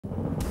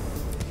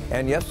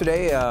And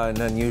yesterday,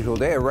 an unusual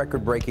day, a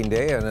record-breaking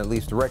day, and at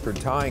least a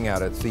record-tying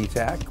out at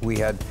SeaTac. We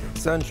had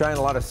sunshine,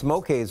 a lot of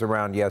smoke haze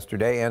around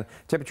yesterday, and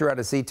temperature out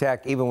of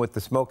SeaTac, even with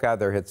the smoke out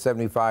there, hit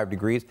 75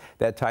 degrees.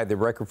 That tied the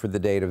record for the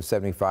date of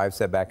 75,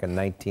 set back in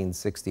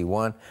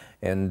 1961.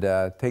 And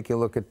take a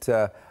look at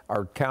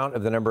our count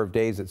of the number of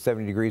days at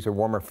 70 degrees or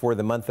warmer for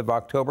the month of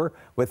October.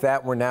 With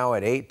that, we're now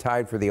at 8,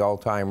 tied for the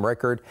all-time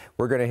record.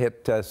 We're going to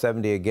hit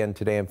 70 again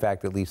today. In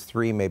fact, at least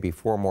 3, maybe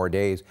 4 more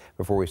days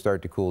before we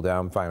start to cool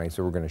down finally.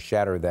 So we're going to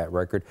shatter that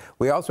record.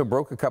 We also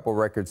broke a couple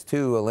records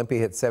too. Olympia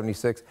hit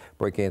 76,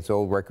 breaking its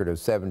old record of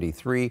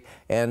 73,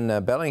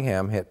 and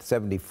Bellingham hit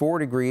 74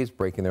 degrees,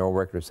 breaking their old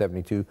record of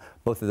 72.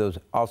 Both of those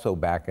also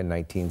back in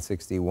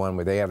 1961,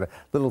 where they had a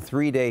little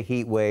 3-day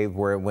heat wave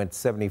where it went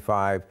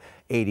 75,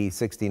 80,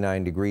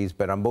 69 degrees,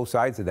 but on both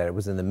sides of that, it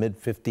was in the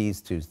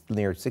mid-50s to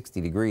near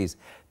 60 degrees.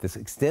 This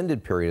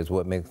extended period is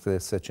what makes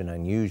this such an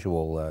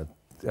unusual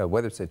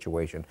weather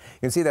situation. You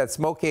can see that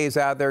smoke haze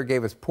out there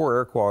gave us poor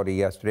air quality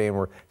yesterday, and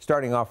we're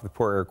starting off with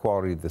poor air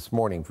quality this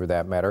morning for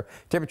that matter.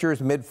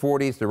 Temperatures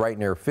mid-40s to right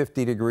near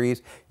 50 degrees.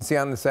 You can see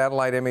on the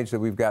satellite image that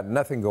we've got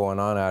nothing going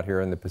on out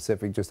here in the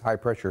Pacific, just high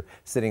pressure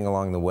sitting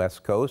along the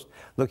west coast.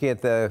 Looking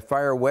at the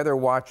fire weather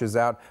watches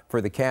out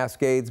for the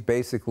Cascades,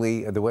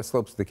 basically the west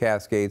slopes of the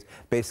Cascades,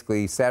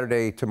 basically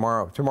Saturday,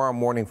 tomorrow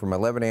morning from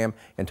 11 a.m.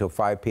 until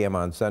 5 p.m.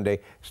 on Sunday.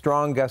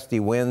 Strong gusty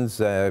winds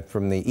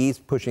from the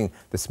east pushing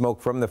the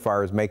smoke from the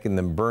fires, making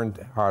them burn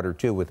hotter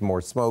too with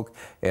more smoke,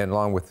 and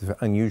along with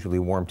unusually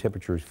warm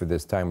temperatures for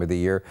this time of the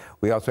year.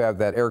 We also have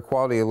that air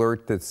quality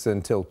alert that's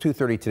until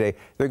 2:30 today.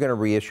 They're going to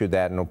reissue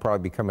that, and it'll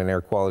probably become an air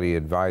quality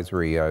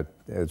advisory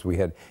as we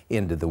head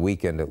into the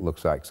weekend, it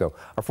looks like. So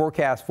our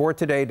forecast for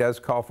today does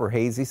call for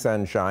hazy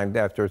sunshine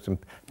after some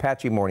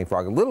patchy morning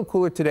fog. A little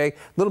cooler today, a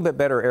little bit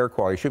better air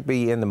quality. Should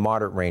be in the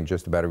moderate range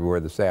just about everywhere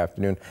this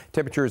afternoon.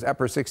 Temperatures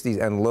upper 60s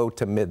and low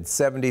to mid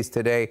 70s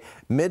today.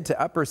 Mid to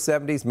upper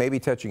 70s, maybe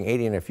touching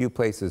 80 in a few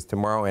places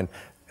tomorrow, and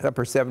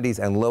upper 70s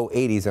and low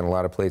 80s in a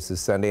lot of places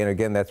Sunday. And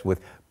again, that's with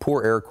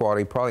poor air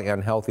quality, probably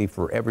unhealthy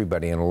for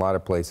everybody in a lot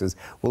of places.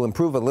 We'll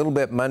improve a little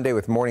bit Monday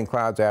with morning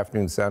clouds,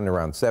 afternoon sun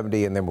around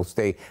 70, and then we'll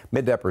stay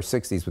mid to upper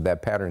 60s with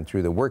that pattern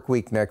through the work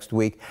week next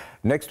week.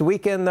 Next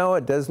weekend, though,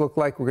 it does look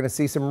like we're going to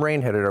see some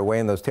rain headed our way,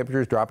 and those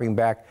temperatures dropping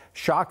back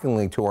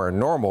shockingly to our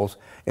normals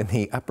in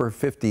the upper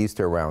 50s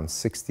to around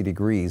 60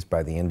 degrees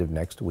by the end of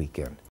next weekend.